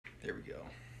There we go.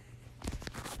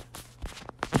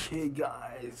 Okay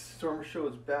guys, Stormer Show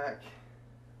is back.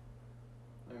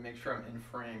 Let me make sure I'm in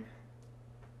frame.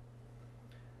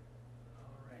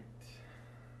 Alright.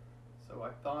 So I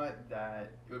thought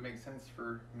that it would make sense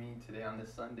for me today on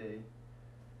this Sunday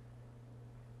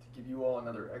to give you all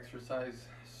another exercise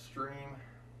stream.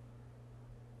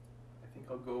 I think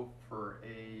I'll go for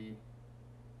a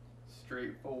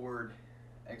straightforward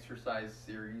exercise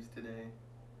series today.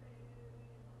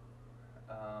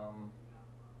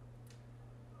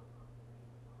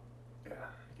 Yeah,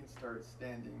 I can start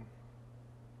standing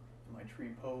in my tree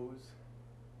pose.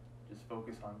 Just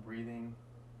focus on breathing.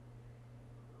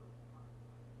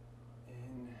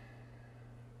 In,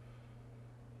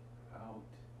 out,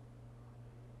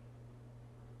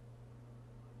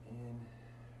 in,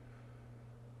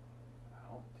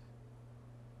 out.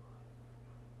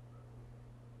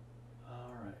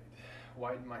 All right,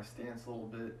 widen my stance a little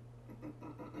bit.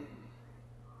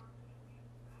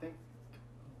 I think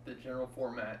the general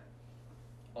format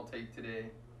I'll take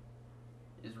today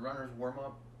is runner's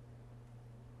warm-up,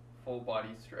 full body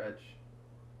stretch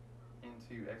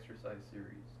into exercise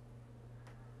series.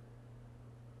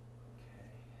 Okay,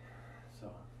 so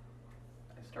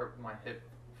I start with my hip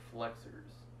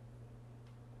flexors.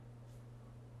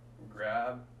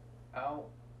 Grab, out,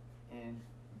 in,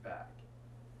 back.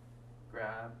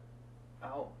 Grab,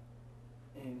 out,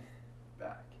 in,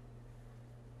 back.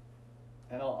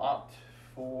 And I'll opt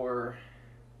for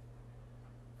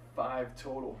 5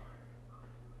 total.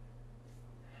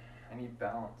 I need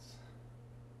balance.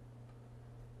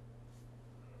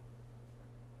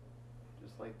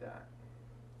 Just like that.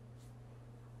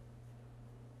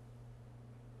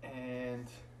 And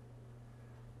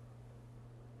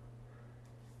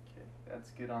okay,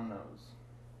 that's good on those.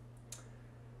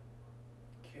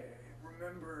 Okay,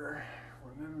 remember.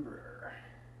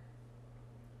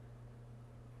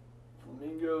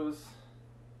 Flamingos.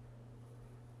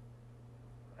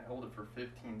 I hold it for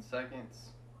 15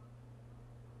 seconds.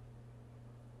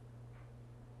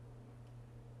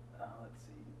 Let's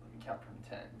see, let me count from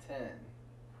 10. 10,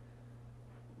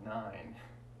 9,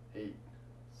 8,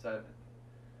 7,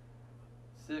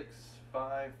 6,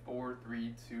 5, 4,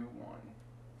 3, 2, 1.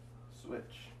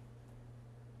 Switch.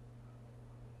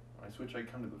 When I switch, I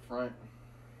come to the front.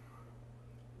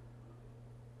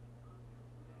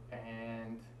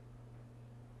 And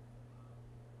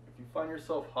if you find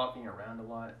yourself hopping around a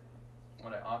lot,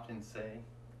 what I often say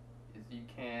is you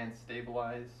can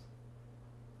stabilize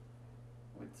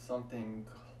with something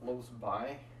close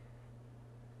by.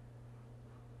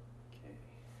 Okay.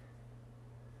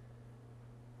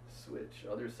 Switch,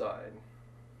 other side.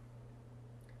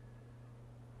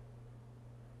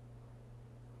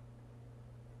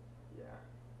 Yeah.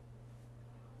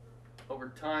 Over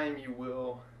time, you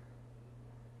will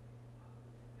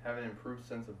have an improved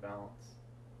sense of balance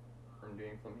from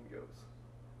doing flamingos.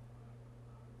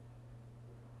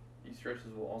 These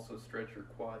stretches will also stretch your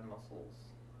quad muscles.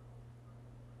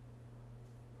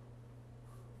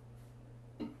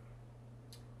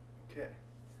 Okay.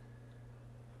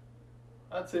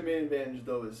 I'd say main advantage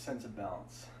though is sense of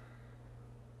balance.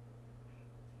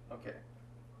 Okay.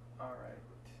 All right.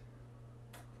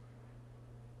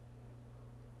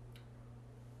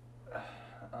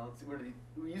 Let's see, what are these?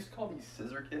 We used to call these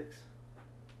scissor kicks,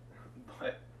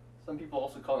 but some people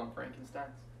also call them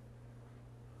Frankensteins.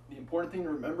 The important thing to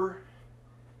remember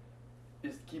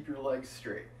is to keep your legs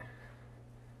straight.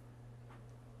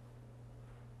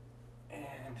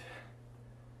 And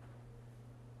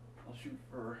I'll shoot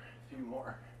for a few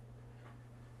more.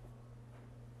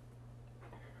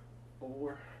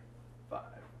 4, 5.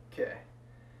 Okay.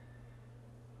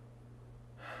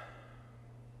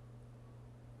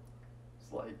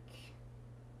 It's like,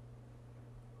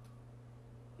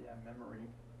 yeah, memory.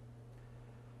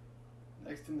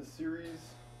 Next in the series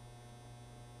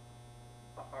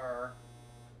are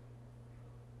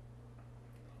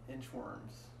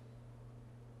inchworms.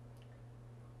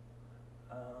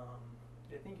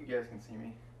 I think you guys can see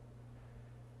me.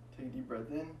 Take a deep breath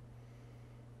in,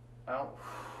 out.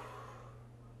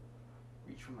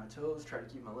 Reach for my toes, try to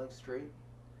keep my legs straight.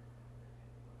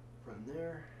 From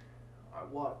there, I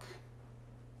walk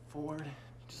forward,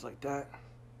 just like that,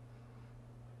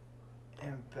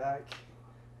 and back,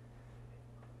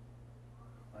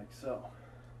 like so.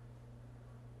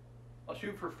 I'll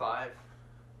shoot for 5.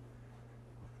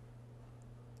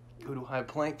 Go to a high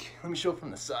plank. Let me show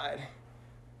from the side.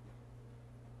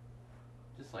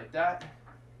 Just like that.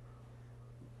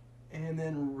 And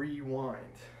then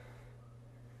rewind.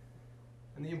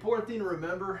 And the important thing to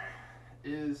remember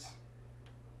is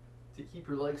to keep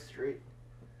your legs straight.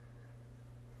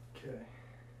 Okay.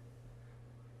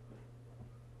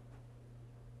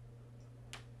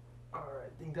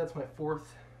 think that's my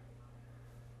fourth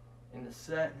in the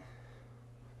set.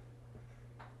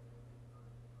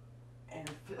 And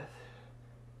fifth.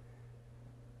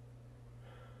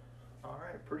 All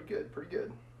right, pretty good, pretty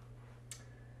good.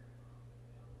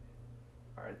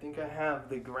 All right, I think I have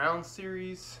the ground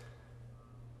series.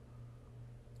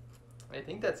 I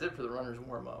think that's it for the runner's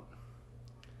warm-up.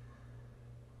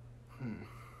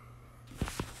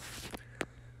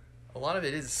 A lot of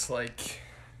it is like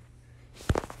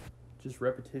just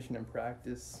repetition and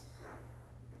practice.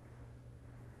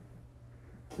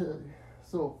 Okay,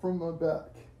 so from my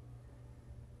back,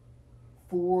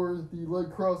 for the leg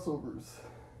crossovers,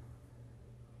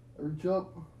 I reach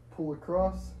up, pull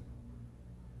across,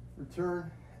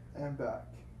 return, and back.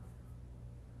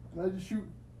 And I just shoot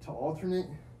to alternate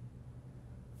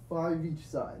 5 each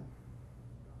side.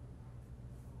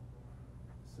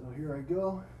 So here I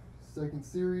go, second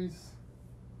series,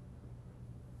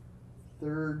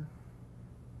 third,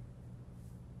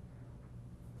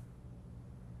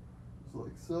 just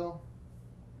like so,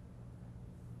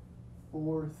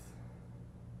 fourth,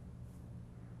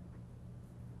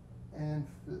 and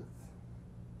fifth.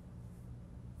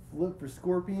 Flip for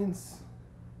scorpions.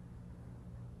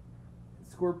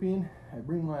 Scorpion, I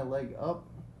bring my leg up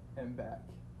and back.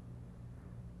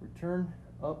 Return,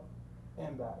 up,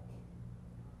 and back.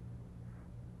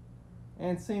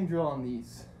 And same drill on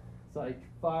these. It's like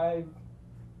 5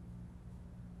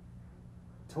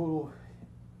 total.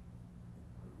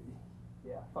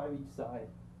 Yeah, 5 each side.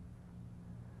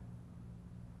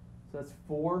 So that's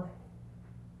 4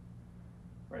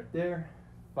 right there.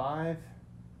 5.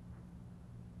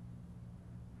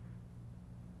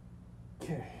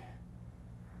 Okay.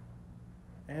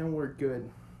 And we're good.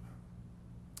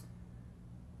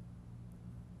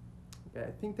 Okay,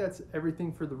 I think that's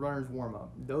everything for the runner's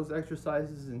warm-up. Those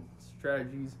exercises and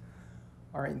strategies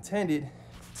are intended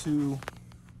to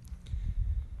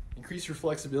increase your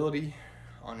flexibility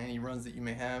on any runs that you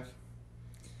may have.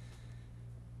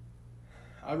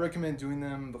 I recommend doing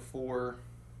them before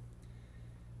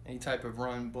any type of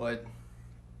run, but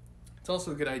it's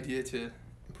also a good idea to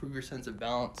improve your sense of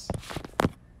balance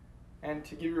and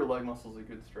to give your leg muscles a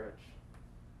good stretch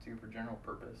too, for general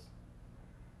purpose.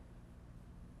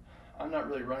 I'm not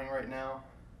really running right now,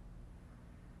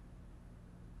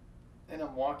 and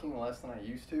I'm walking less than I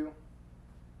used to,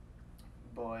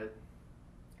 but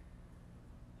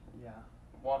yeah,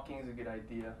 walking is a good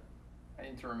idea. I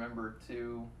need to remember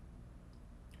to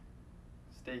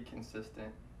stay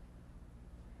consistent.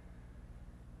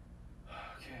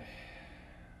 Okay,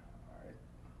 all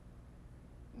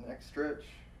right, next stretch.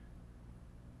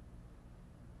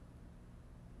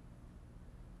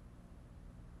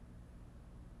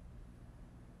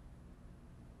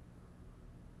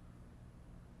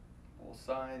 Both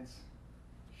sides,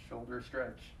 shoulder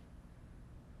stretch.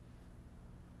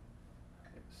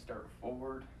 Start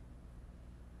forward,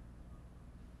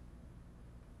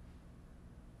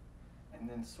 and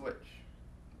then switch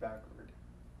backward.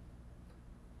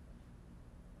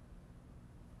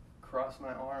 Cross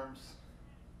my arms.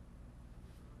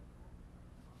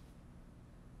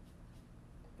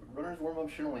 The runner's warm-up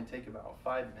should only take about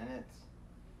 5 minutes.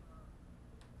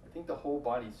 I think the whole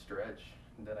body stretch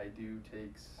that I do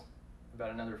takes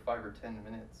about another 5 or 10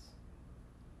 minutes.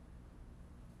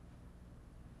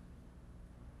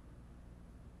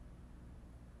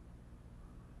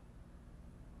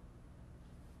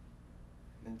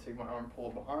 Then take my arm, pull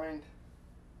it behind.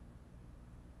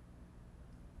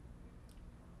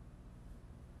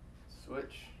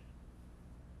 Switch,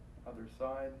 other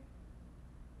side.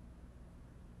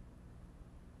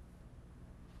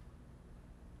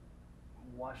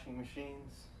 Washing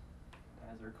machines,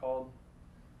 as they're called,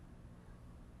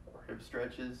 or hip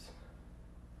stretches.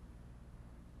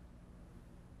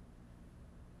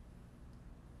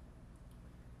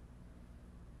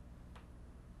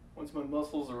 Once my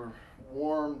muscles are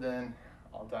warm, then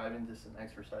I'll dive into some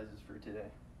exercises for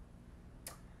today.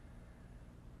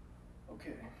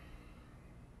 Okay.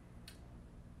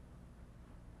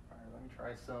 All right, let me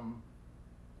try some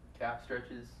calf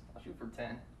stretches. I'll shoot for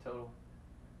 10 total.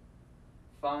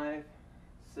 5,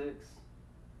 6,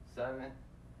 7,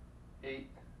 8,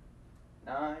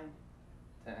 9,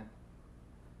 10.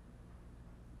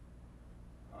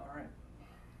 All right,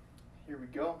 here we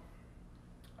go.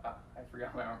 I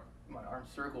forgot my arm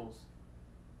circles.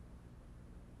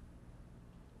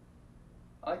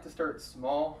 I like to start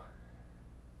small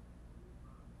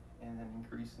and then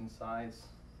increase in size.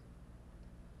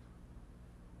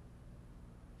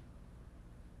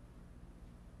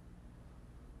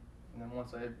 And then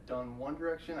once I've done one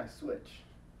direction, I switch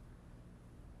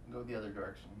and go the other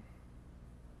direction.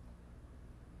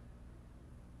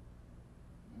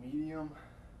 medium,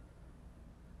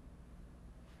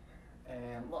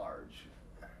 and large.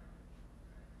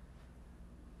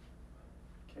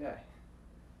 Okay.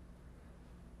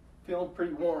 Feeling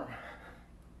pretty warm.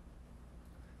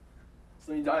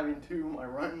 So let me dive into my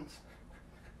runs.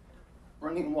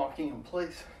 Running and walking in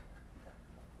place.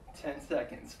 10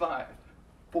 seconds. 5,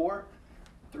 4,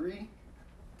 3,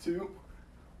 2,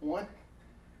 1.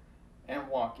 And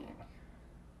walking.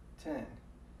 10,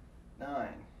 9,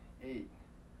 8,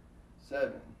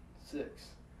 7, 6,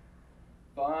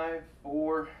 5,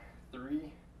 4,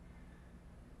 3,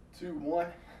 2, 1.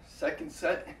 Second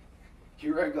set.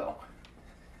 Here I go.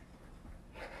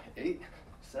 8,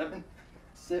 7,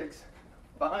 6,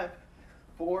 5,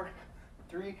 4,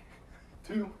 3,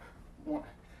 2, 1.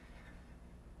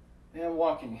 And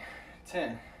walking.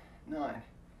 10, 9,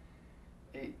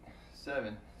 8,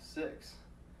 7, 6,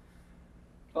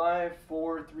 5,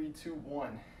 4, 3, 2, 1.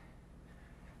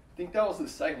 I think that was the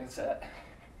second set.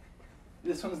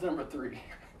 This one's number 3.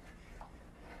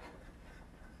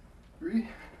 3,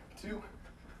 2,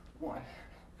 1.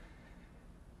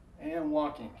 And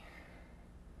walking.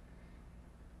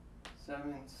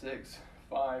 7, 6,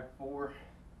 5, 4,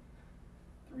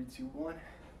 3, 2, 1.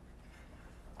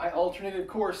 I alternated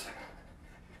course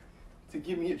to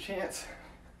give me a chance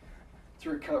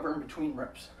to recover in between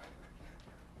reps.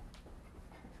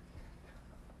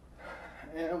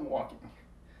 And walking.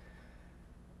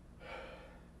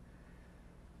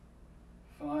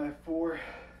 5, 4,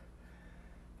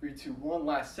 3, 2, 1.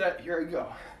 Last set. Here I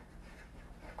go.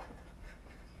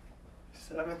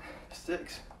 7,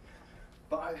 6,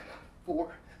 5,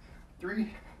 4,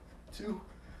 3, 2,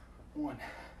 1.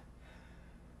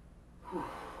 Whew.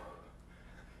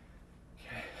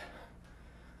 Okay.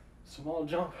 Small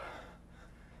jump.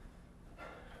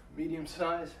 Medium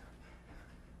size.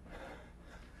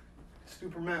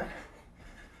 Superman.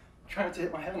 Trying to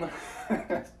hit my head on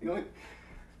the ceiling.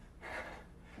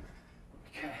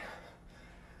 Okay.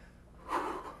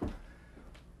 Whew.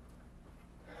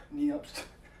 Knee ups.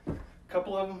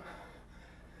 Couple of them.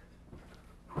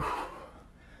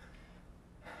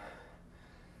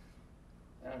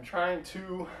 And I'm trying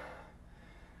to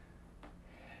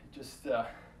just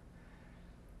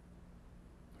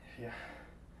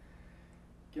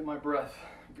get my breath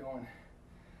going.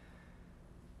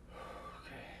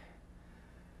 Okay.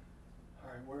 All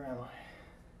right, where am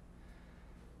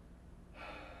I?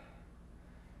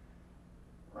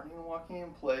 Running and walking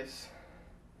in place.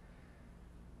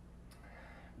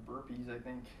 Burpees, I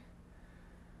think,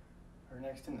 are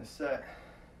next in the set.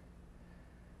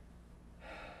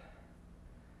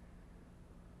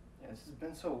 Yeah, this has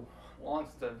been so long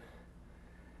since I've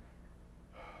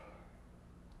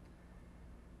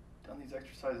done these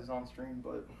exercises on stream,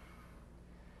 but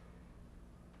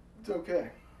it's okay.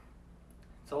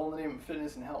 It's all in the name of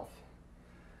fitness and health.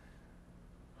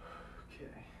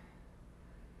 Okay.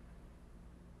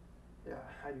 Yeah,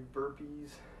 I do burpees.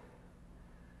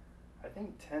 I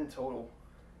think 10 total.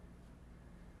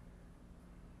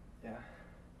 Yeah.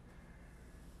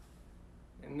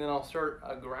 And then I'll start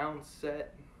a ground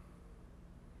set.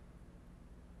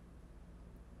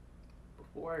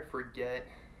 Before I forget,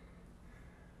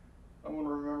 I want to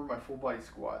remember my full body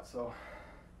squat, so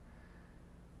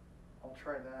I'll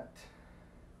try that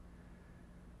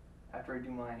after I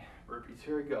do my burpees.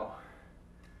 Here we go.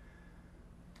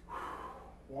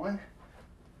 1,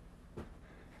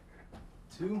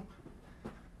 2,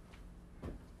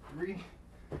 3,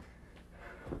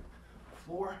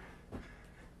 4,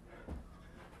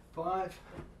 5,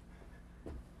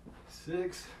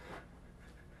 6,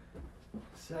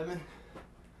 7,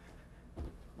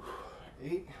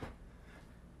 8,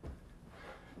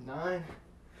 9,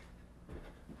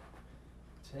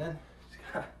 10.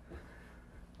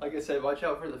 Like I said, watch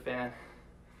out for the fan,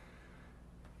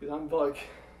 because I'm like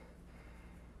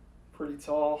pretty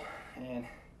tall, and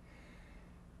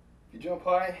if you jump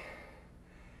high,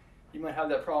 you might have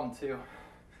that problem too.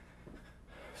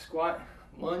 Squat,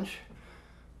 lunge,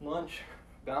 lunge,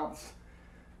 bounce,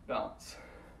 bounce.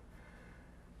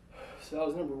 So that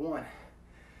was number 1.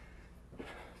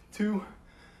 2,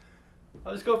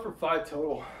 I'll just go for 5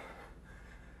 total.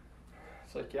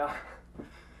 It's like, yeah.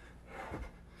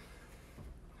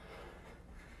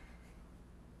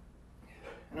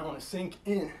 And I want to sink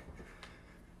in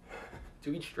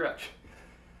to each stretch.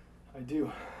 I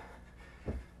do.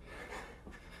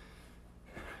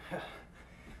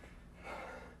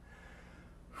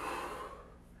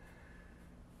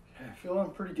 Okay,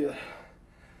 feeling pretty good.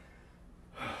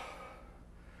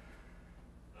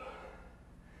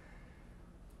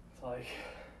 It's like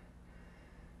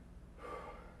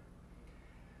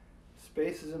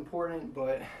space is important,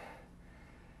 but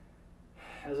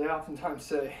as I oftentimes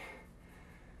say,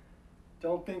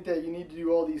 don't think that you need to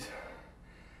do all these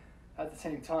at the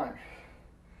same time.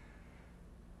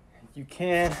 You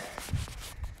can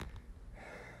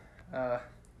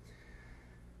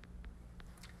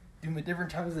do them at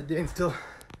different times of the day and still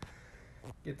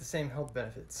get the same health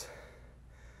benefits.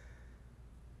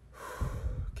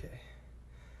 Okay.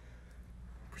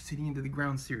 Proceeding into the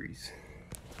ground series.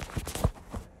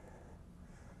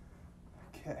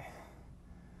 Okay.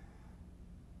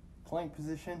 Plank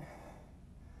position.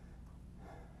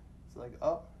 It's like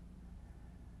up.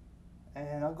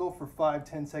 And I'll go for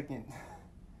 10 second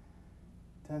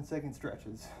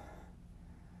stretches.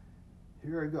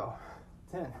 Here I go.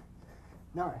 10,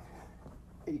 9,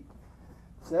 8,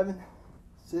 7,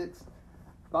 6,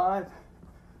 5,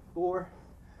 4,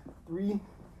 3,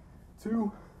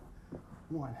 2,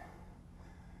 1.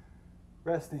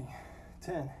 Resting.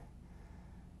 10,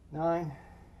 9,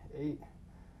 8,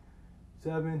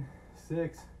 7,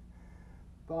 6,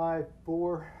 5,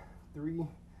 4, 3,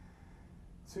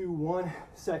 2, 1.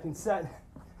 Second set.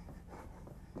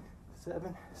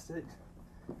 7, 6,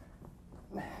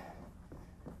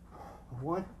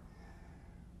 1.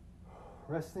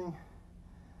 Resting.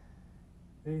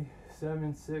 8,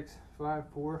 7, 6, 5,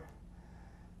 4,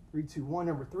 3, 2, 1.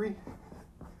 Number 3.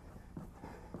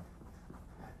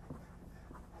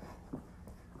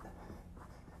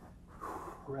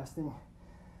 Resting.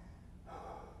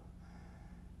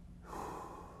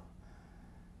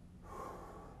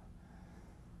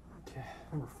 Okay,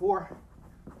 number 4.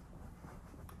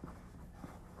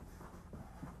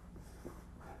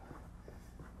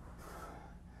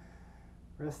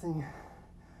 Resting.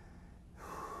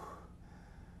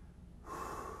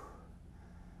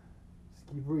 Just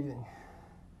keep breathing.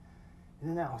 In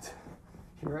and out.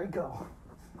 Here I go.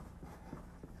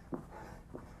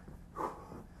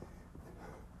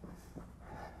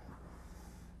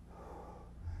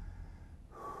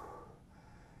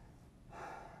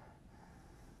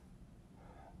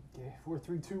 Okay, 4,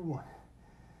 3, 2, 1.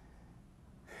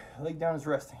 Leg down is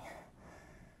resting.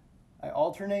 I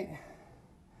alternate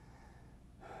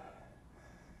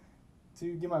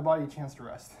to give my body a chance to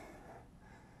rest.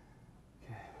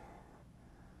 Okay.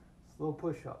 Slow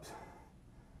push-ups.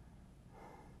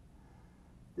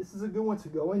 This is a good one to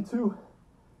go into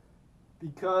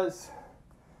because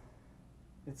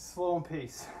it's slow in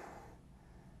pace.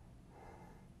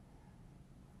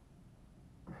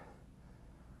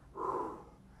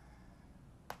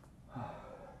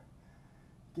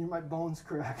 Getting my bones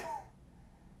crack.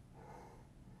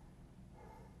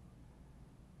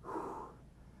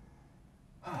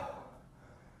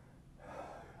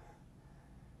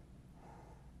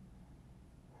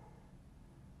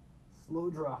 Slow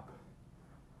drop.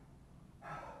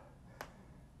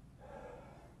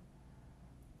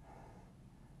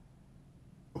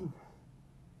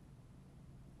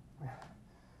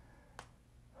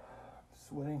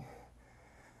 Sweating.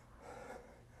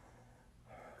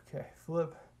 Okay,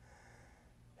 flip.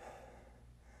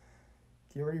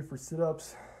 Get ready for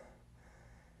sit-ups.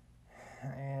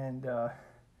 And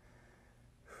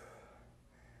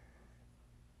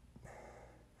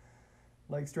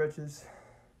leg stretches.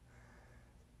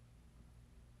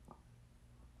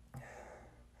 If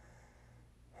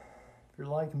you're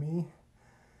like me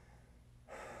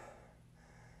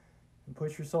and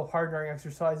push yourself hard during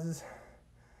exercises,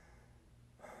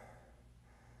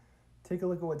 take a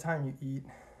look at what time you eat.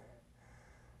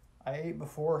 I ate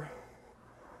before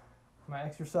my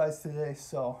exercise today,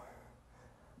 so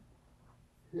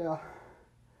yeah,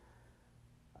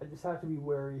 I just have to be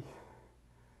wary,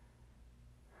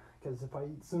 because if I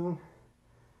eat soon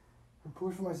and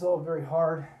push myself very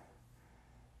hard,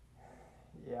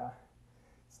 yeah,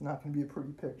 it's not going to be a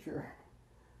pretty picture.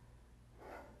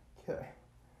 Okay.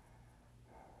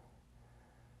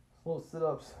 Slow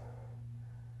sit-ups.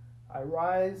 I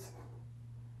rise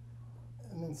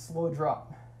and then slow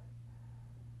drop.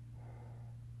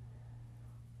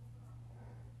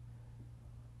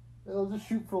 It'll just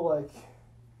shoot for like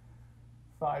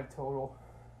 5 total.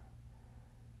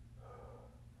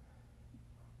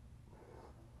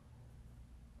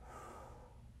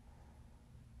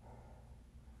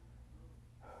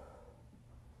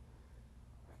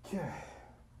 Okay.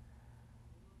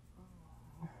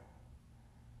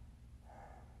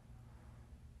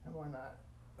 And why not?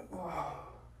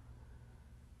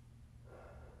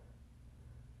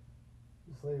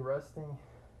 Just lay resting.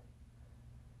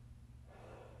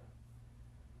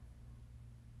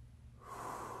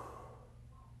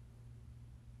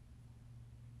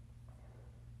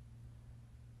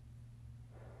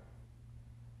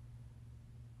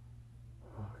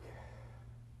 Okay.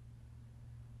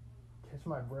 Catch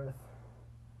my breath.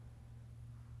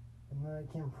 And then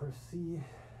I can proceed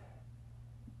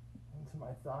into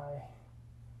my thigh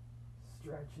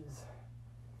stretches,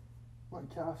 my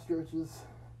calf stretches,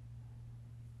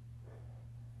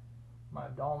 my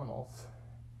abdominals.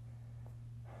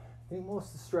 I think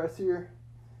most of the stress here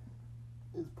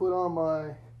is put on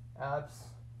my abs.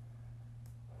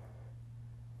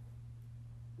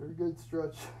 Very good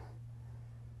stretch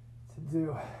to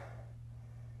do.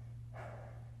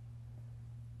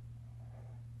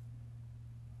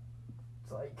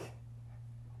 It's like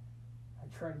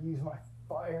I try to use my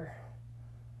fire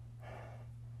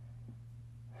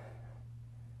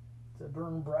to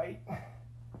burn bright.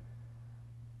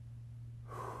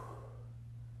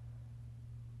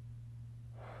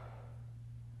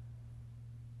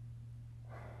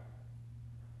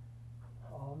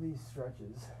 All these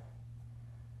stretches,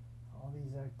 all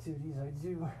these activities I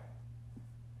do are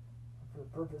for the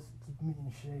purpose of keeping me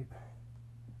in shape.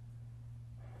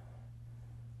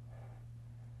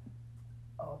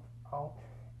 Up, out,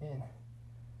 in,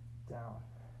 down,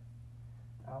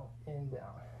 out, in,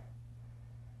 down.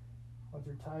 Once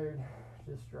you're tired,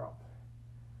 just drop.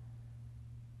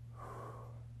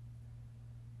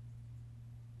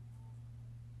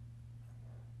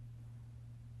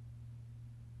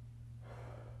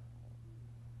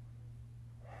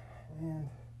 And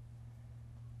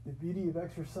the beauty of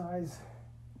exercise,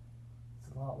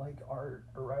 it's a lot like art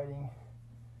or writing.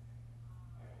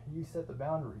 You set the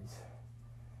boundaries.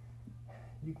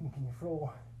 You can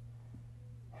control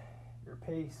your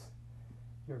pace,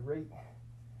 your rate,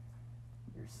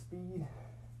 your speed.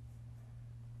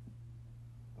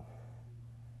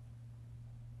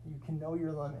 You can know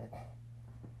your limit.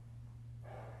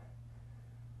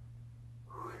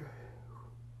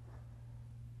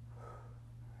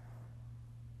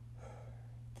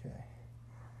 Okay.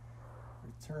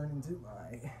 Return into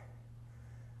my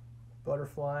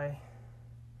butterfly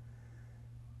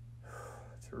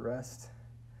to rest.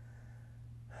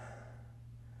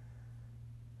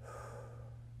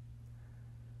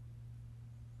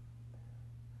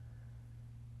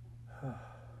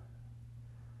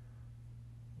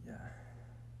 Yeah.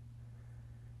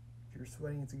 If you're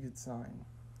sweating, it's a good sign.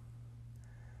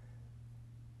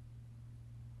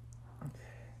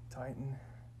 Okay, tighten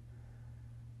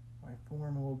my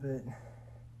form a little bit.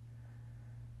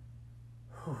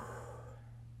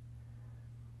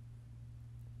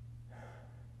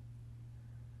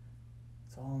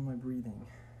 It's all in my breathing.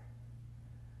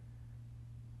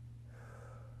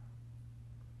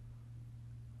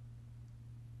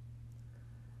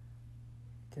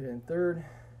 Get in third.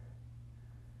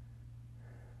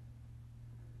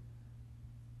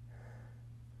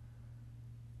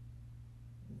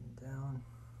 And down.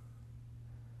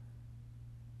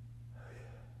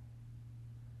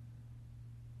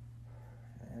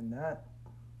 And that.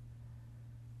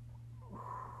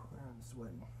 I'm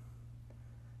sweating.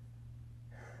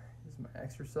 This is my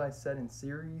exercise set in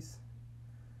series.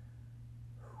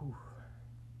 Whew.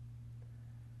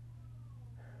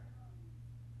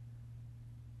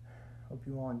 Hope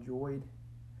you all enjoyed.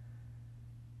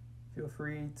 Feel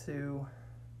free to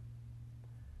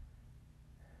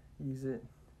use it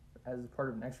as part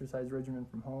of an exercise regimen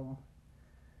from home.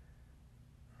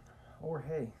 Or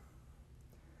hey,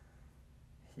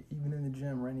 even in the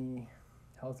gym or any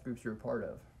health groups you're a part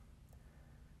of,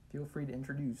 feel free to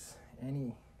introduce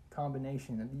any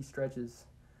combination of these stretches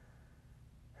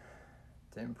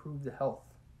to improve the health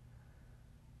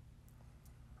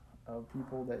of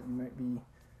people that you might be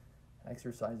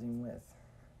exercising with.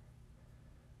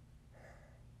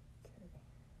 Okay.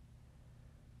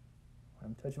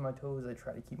 When I'm touching my toes, I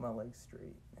try to keep my legs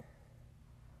straight.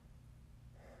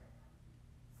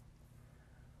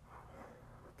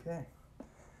 Okay.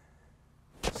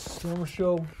 Stormer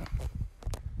show.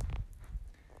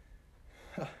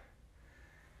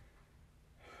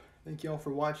 Thank you all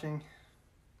for watching.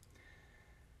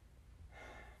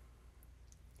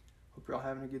 Hope you're all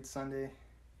having a good Sunday.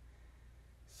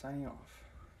 Signing off.